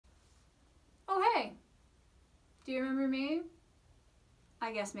Do you remember me?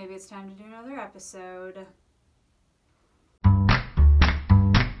 I guess maybe it's time to do another episode.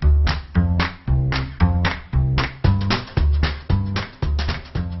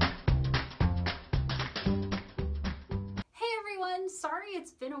 Hey everyone, sorry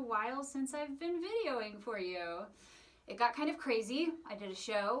it's been a while since I've been videoing for you. It got kind of crazy. I did a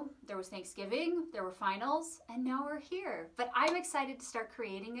show, there was Thanksgiving, there were finals, and now we're here. But I'm excited to start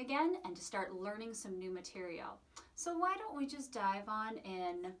creating again and to start learning some new material. So why don't we just dive on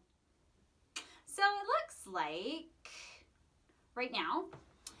in? So it looks like right now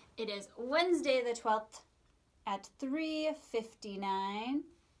it is Wednesday the 12th at 3:59.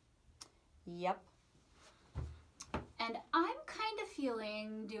 Yep. And I'm kind of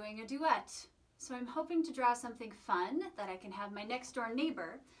feeling doing a duet. So I'm hoping to draw something fun that I can have my next door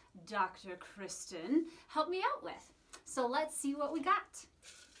neighbor, Dr. Kristin, help me out with. So let's see what we got.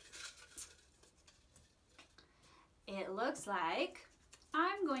 It looks like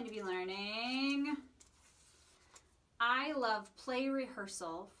I'm going to be learning I Love Play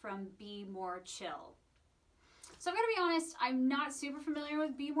Rehearsal from Be More Chill. So I'm going to be honest, I'm not super familiar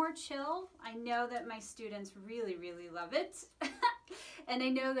with Be More Chill. I know that my students really, really love it. And I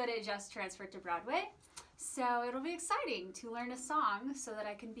know that it just transferred to Broadway. So it'll be exciting to learn a song so that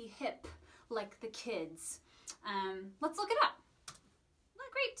I can be hip like the kids. Let's look it up.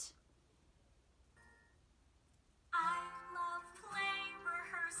 Great. I love play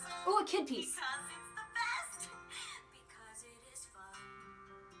rehearsal. Oh, a kid piece. Because it's the best. Because it is fun.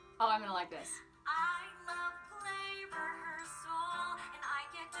 Oh, I'm going to like this. I love play rehearsal, and I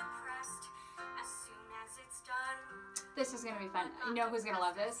get depressed as soon as it's done. This is going to be fun. You know who's going to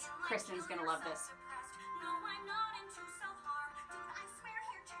love this? Kristin's going to love this. No, I'm not into self-harm. Dude, I swear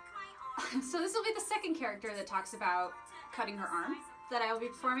here, check my arm. So this will be the second character that talks about cutting her arm that I will be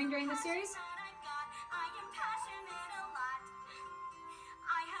performing during the series. I am passionate a lot.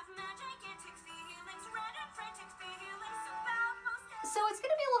 I have gigantic feelings, red and frantic feelings about most So it's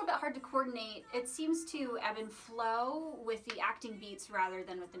going to be a little bit hard to coordinate. It seems to ebb and flow with the acting beats rather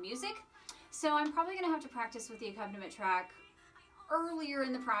than with the music. So I'm probably going to have to practice with the accompaniment track earlier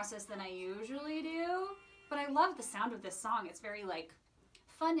in the process than I usually do. But I love the sound of this song. It's very like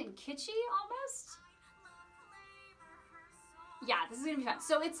fun and kitschy almost. Yeah, this is going to be fun.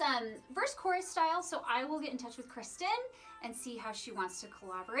 So it's verse chorus style. So I will get in touch with Kristin and see how she wants to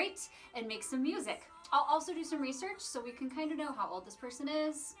collaborate and make some music. I'll also do some research so we can kind of know how old this person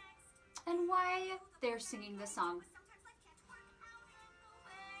is and why they're singing this song.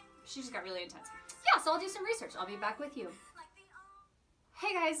 She just got really intense. Yeah, so I'll do some research. I'll be back with you.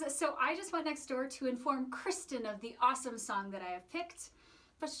 Hey guys, so I just went next door to inform Kristin of the awesome song that I have picked,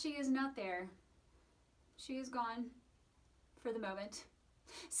 but she is not there. She is gone for the moment.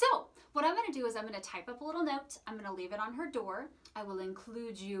 So what I'm going to do is I'm going to type up a little note. I'm going to leave it on her door. I will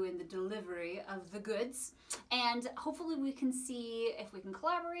include you in the delivery of the goods, and hopefully we can see if we can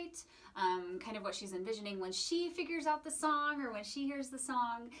collaborate, kind of what she's envisioning when she figures out the song or when she hears the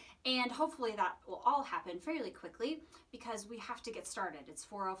song, and hopefully that will all happen fairly quickly because we have to get started. It's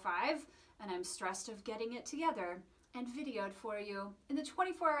 4:05 and I'm stressed of getting it together and videoed for you in the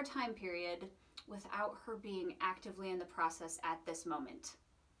 24-hour time period without her being actively in the process at this moment.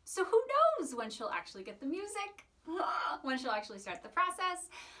 So who knows when she'll actually get the music, when she'll actually start the process.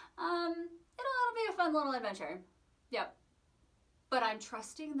 It'll be a fun little adventure. Yep. But I'm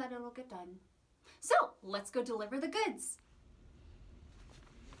trusting that it'll get done. So let's go deliver the goods.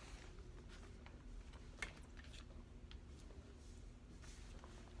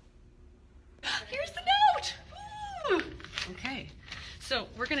 Here's the note! Woo! Okay, so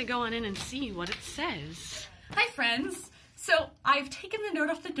we're gonna go on in and see what it says. Hi friends! So I've taken the note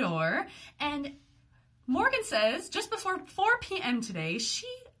off the door, and Morgan says just before 4 p.m. today, she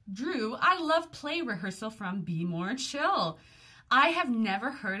drew I Love Play Rehearsal from Be More Chill. I have never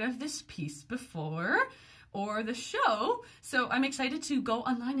heard of this piece before or the show, so I'm excited to go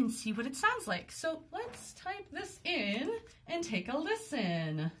online and see what it sounds like. So let's type this in and take a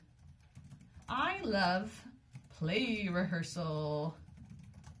listen. I Love Play Rehearsal.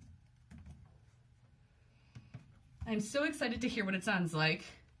 I'm so excited to hear what it sounds like.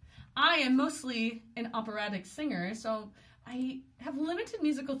 I am mostly an operatic singer, so I have limited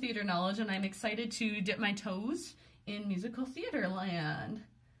musical theater knowledge, and I'm excited to dip my toes in musical theater land.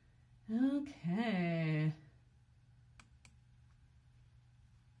 Okay.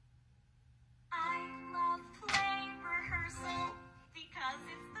 I love play rehearsal because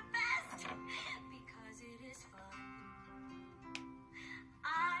it's the best. Because it is fun.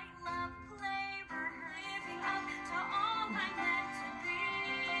 I love play rehearsal, living up to all I'm meant to be.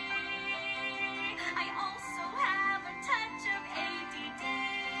 I also have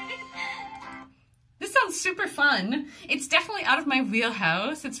super fun. It's definitely out of my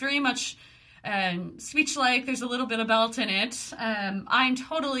wheelhouse. It's very much speech-like. There's a little bit of belt in it. I'm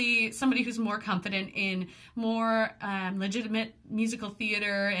totally somebody who's more confident in more legitimate musical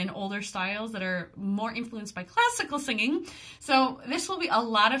theater and older styles that are more influenced by classical singing. So this will be a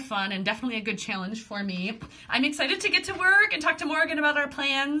lot of fun and definitely a good challenge for me. I'm excited to get to work and talk to Morgan about our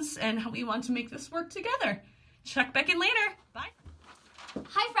plans and how we want to make this work together. Check back in later. Bye.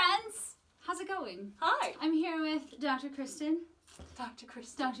 Hi, friends. How's it going? Hi. I'm here with Dr. Kristin. Dr.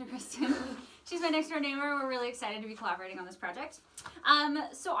 Kristin. Dr. Kristin. She's my next door neighbor. We're really excited to be collaborating on this project.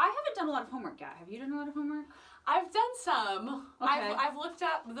 So I haven't done a lot of homework yet. Have you done a lot of homework? I've done some. Okay. I've looked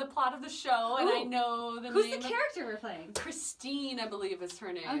up the plot of the show, and I know the Who's name. the character we're playing? Kristin, I believe, is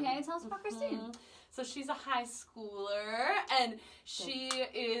her name. Okay, tell us about Kristin. So she's a high schooler, and she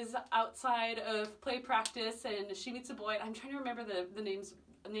is outside of play practice, and she meets a boy. I'm trying to remember the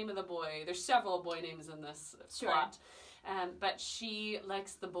name of the boy. There's several boy names in this plot. But she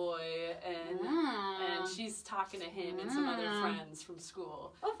likes the boy, and she's talking to him and some other friends from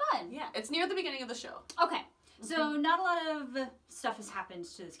school. Oh, fun. Yeah, it's near the beginning of the show. Okay, so not a lot of stuff has happened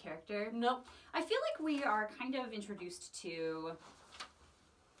to this character. Nope. I feel like we are kind of introduced to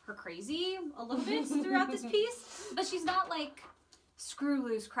her crazy a little bit throughout this piece, but she's not like screw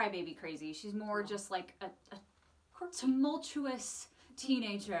loose crybaby crazy. She's more just like a tumultuous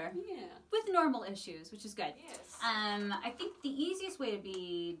teenager with normal issues, which is good. Yes. I think the easiest way to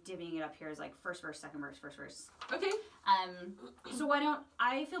be divvying it up here is like first verse, second verse, first verse. Okay. So why don't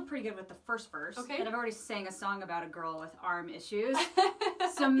I feel pretty good with the first verse? Okay. But I've already sang a song about a girl with arm issues,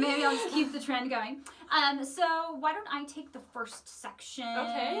 so maybe I'll just keep the trend going. So why don't I take the first section?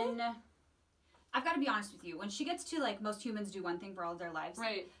 Okay. I've got to be honest with you. When she gets to like most humans do one thing for all of their lives,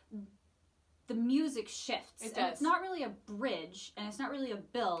 Right. the music shifts. It And does. it's not really a bridge, and it's not really a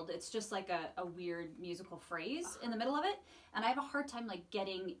build. It's just like a weird musical phrase in the middle of it, and I have a hard time like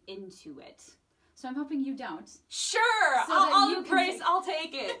getting into it. So I'm hoping you don't. Sure. So that I'll you can embrace. take- I'll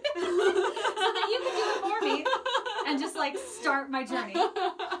take it. So that you can do it for me and just like start my journey.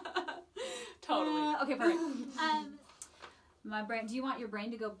 Totally. Okay, perfect. My brain. Do you want your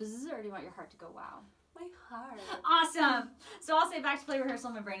brain to go buzz, or do you want your heart to go wow? My heart. Awesome. So I'll say back to play rehearsal.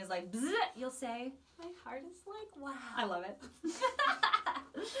 My brain is like buzz. You'll say. My heart is like wow. I love it.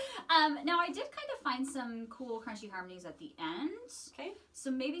 Now I did kind of find some cool crunchy harmonies at the end. Okay. So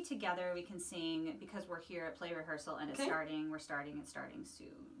maybe together we can sing, because we're here at play rehearsal and it's starting. We're starting. It's starting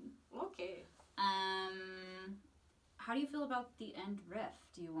soon. Okay. How do you feel about the end riff?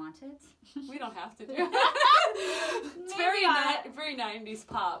 Do you want it? We don't have to do it. It's Maybe not. very 90s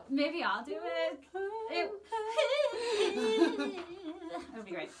pop. Maybe I'll do it. It'll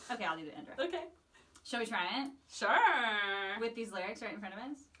be great. Okay, I'll do the end riff. Okay. Shall we try it? Sure. With these lyrics right in front of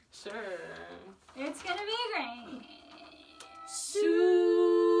us? Sure. It's gonna be great.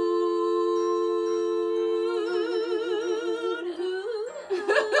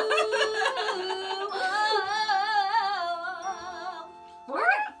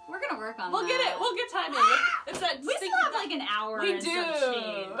 We're gonna work on We'll that. get it. We'll get time in. It's that We still have like an hour We and do. some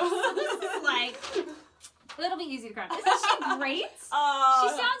change. So this is like, it'll be easy to grab. Isn't she great? Oh, She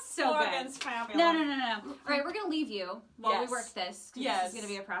sounds so Morgan's good. fabulous. No. All right, we're gonna leave you while we Yes. work this. 'Cause Yes. This is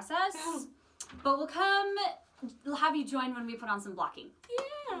gonna be a process. But we'll have you join when we put on some blocking.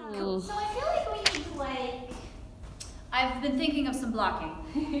 Yeah. Cool. So I feel like we need to like, I've been thinking of some blocking.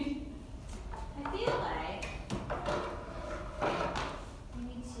 I feel like we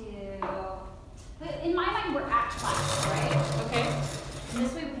need to, in my mind we're at class, right? Okay. And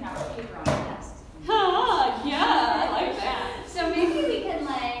this way we can have our paper on the desk. Yeah, I like that. So maybe we can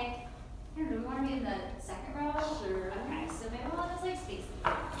like, I don't know, we want to be in the second row? Sure. Okay, so maybe we'll just like space it.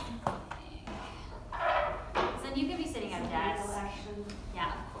 So then you can be sitting at a desk. Yeah,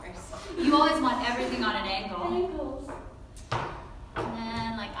 of course. You always want everything on an angle. Angles. And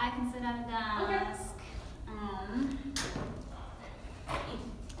then like I can sit at a desk.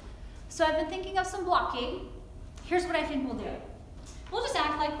 So I've been thinking of some blocking. Here's what I think we'll do. We'll just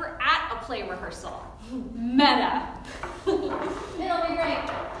act like we're at a play rehearsal. Meta. It'll be great.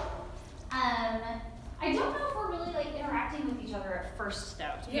 I don't know if we're really like interacting with each other at first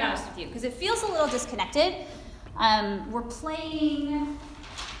though, to be honest with you, because it feels a little disconnected. We're playing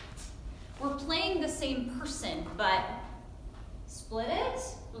the same person, but split it.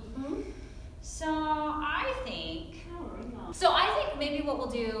 So I think maybe what we'll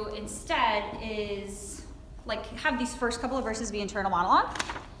do instead is like have these first couple of verses be internal monologue.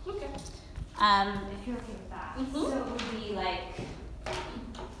 Okay. If you're okay with that. So it would be like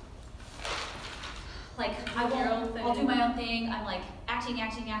I'll do my own thing. I'm like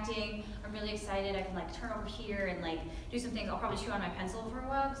acting. I'm really excited. I can like turn over here and like do some things. I'll probably chew on my pencil for a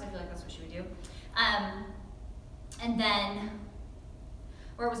while because I feel like that's what she would do. And then,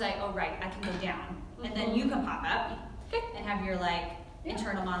 where was I? Oh, right, I can go down. And then you can pop up and have your like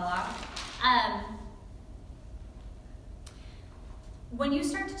internal monologue. When you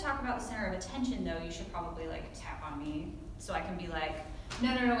start to talk about the center of attention though, you should probably like tap on me so I can be like,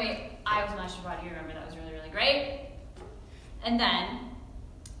 no, wait, I was Master Body, remember that was really, really great. And then,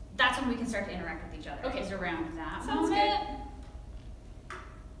 that's when we can start to interact with each other. Okay. Is around that Sounds moment.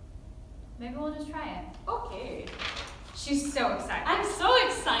 Maybe we'll just try it. Okay. She's so excited. I'm so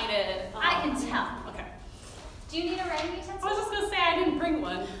excited. I can tell. Okay. Do you need a writing utensil? I was just gonna say I didn't bring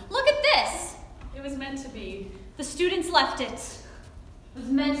one. Look at this! It was meant to be. The students left it. It was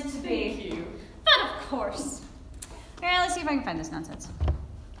meant to be. Thank you. But of course. Alright, let's see if I can find this nonsense.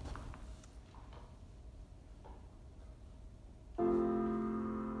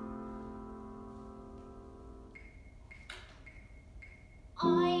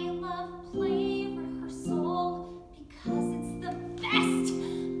 I love play rehearsal because it's the best,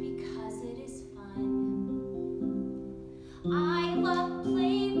 because it is fun. I love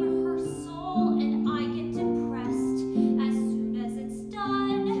play rehearsal and I get depressed as soon as it's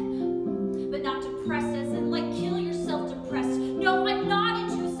done. But not depressed as in like kill yourself depressed. No, I'm not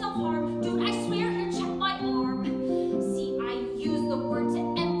into self-harm. Dude, I swear here, check my arm. See, I use the word to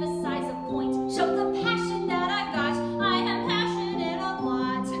emphasize a point. Show the passion that I've got. I am passionate a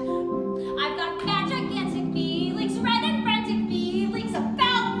lot. I've got mad gigantic feelings, red and frantic feelings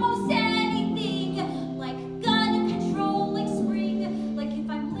about most anything. Like gun controlling spring. Like if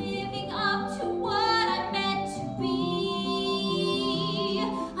I'm living up to what I'm meant to be.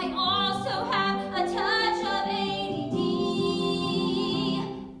 I also have a touch of ADD.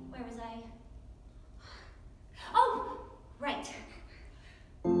 Where was I? Oh, right.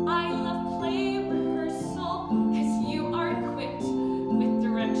 I love play rehearsal because you are equipped with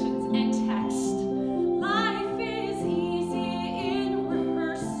directions and text. Life is easy in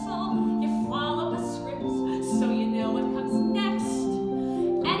rehearsal. You follow a script so you know what comes next.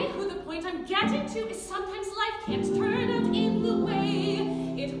 Anywho, the point I'm getting to is sometimes life can't turn out in the way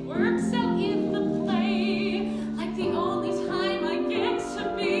it works out in the play. Like the only time I get to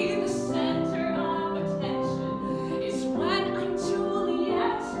be the center of attention is when I'm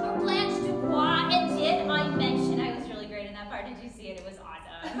Juliet. Or Blanche Dubois, and did I mention I was really great in that part? Did you see it? It was awesome.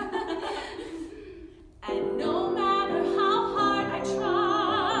 And no matter how hard I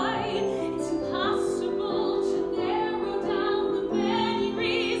try, it's impossible to narrow down the many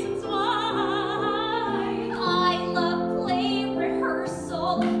reasons why. I love play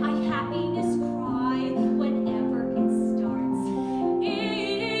rehearsal. I happiness cry whenever it starts.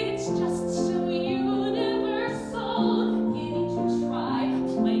 It's just so universal, getting to try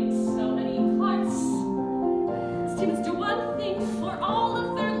playing so many parts. Students do one thing for all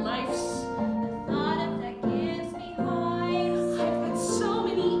of their lives. The thought of that gives me hives. I've got so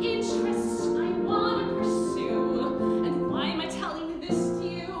many interests I want to pursue. And why am I telling this to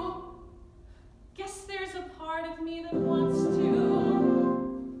you? Guess there's a part of me that wants to.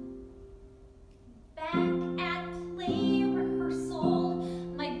 Back at play rehearsal,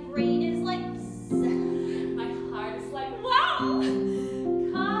 my brain is like bzz. My heart is like, wow!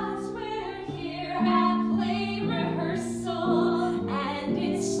 'Cause we're here at play rehearsal, and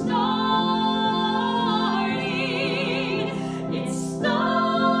it's starting. It's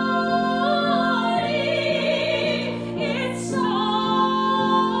starting. It's starting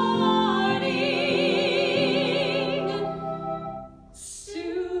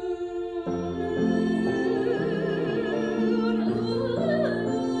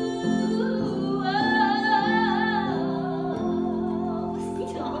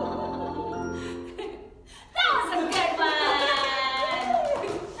That was a good one. I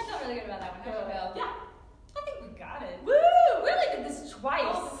felt really good about that one. How'd you feel? Yeah. I think we got it. Woo! We only did this twice.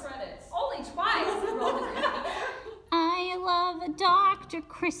 All the credits. Only twice. I love Dr.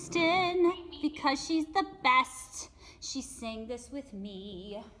 Kristin because she's the best. She sang this with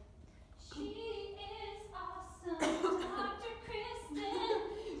me. She is awesome, Dr. Kristin.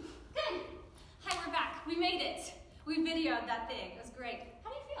 Good. Hi, we're back. We made it. We videoed that thing. It was great. How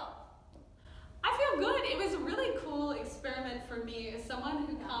do you feel? I feel good. It was a really cool experiment for me as someone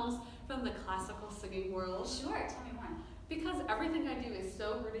who comes from the classical singing world. Sure. Tell me more. Because everything I do is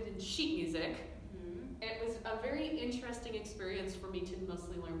so rooted in sheet music, it was a very interesting experience for me to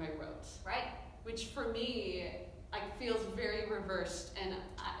mostly learn by rote. Right. Which for me, like, feels very reversed, and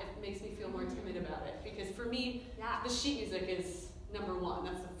it makes me feel more timid about it. Because for me, Yeah. the sheet music is number one.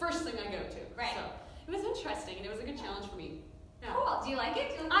 That's the first thing I go to. Right. So it was interesting, and it was a good challenge for me. Yeah. Yeah. Cool. Do you like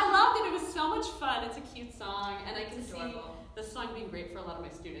it? I loved it. It was so much fun. It's a cute song, and I can It's see adorable. the song being great for a lot of my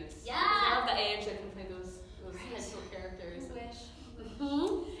students. Yeah. They're of the age that can play those high school characters. I wish.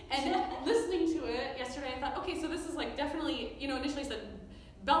 And listening to it yesterday, I thought, okay, so this is like definitely, initially I said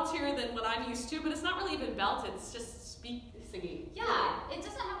beltier than what I'm used to, but it's not really even belt. It's just singing. Yeah, it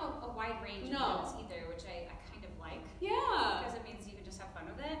doesn't have a wide range of No. notes either, which I kind of like. Yeah. Because it means you can just have fun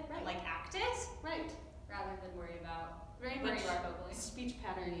with it, Right. like act it, Right. rather than worry about Very where much you are vocally. speech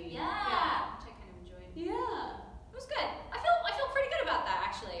patterny. Yeah, which I kind of enjoyed. Yeah. It was good. I feel pretty good about that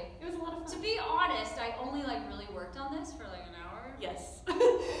actually. It was a lot of To fun. be honest, I only like really worked on this for like an hour. Yes.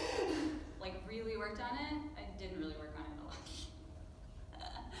 Like really worked on it. I didn't really work on it a lot.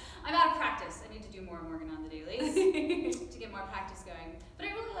 I'm out of practice. I need to do more Morgan on the dailies to get more practice going. But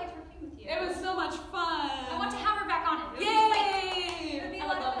I really liked working with you. It was so much fun. I want to have her back on it. It would be Yay! It would be I a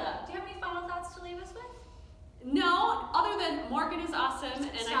would lot love of fun. that. Do you have any final thoughts to leave us with? No, other than Morgan is awesome,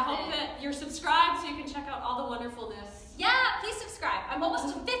 and Stop I hope it. that you're subscribed so you can check out all the wonderfulness. Yeah, please subscribe. I'm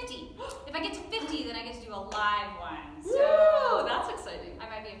almost to 50. If I get to 50, then I get to do a live one. So Woo, that's exciting. I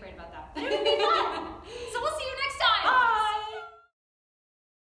might be afraid about that. But it would be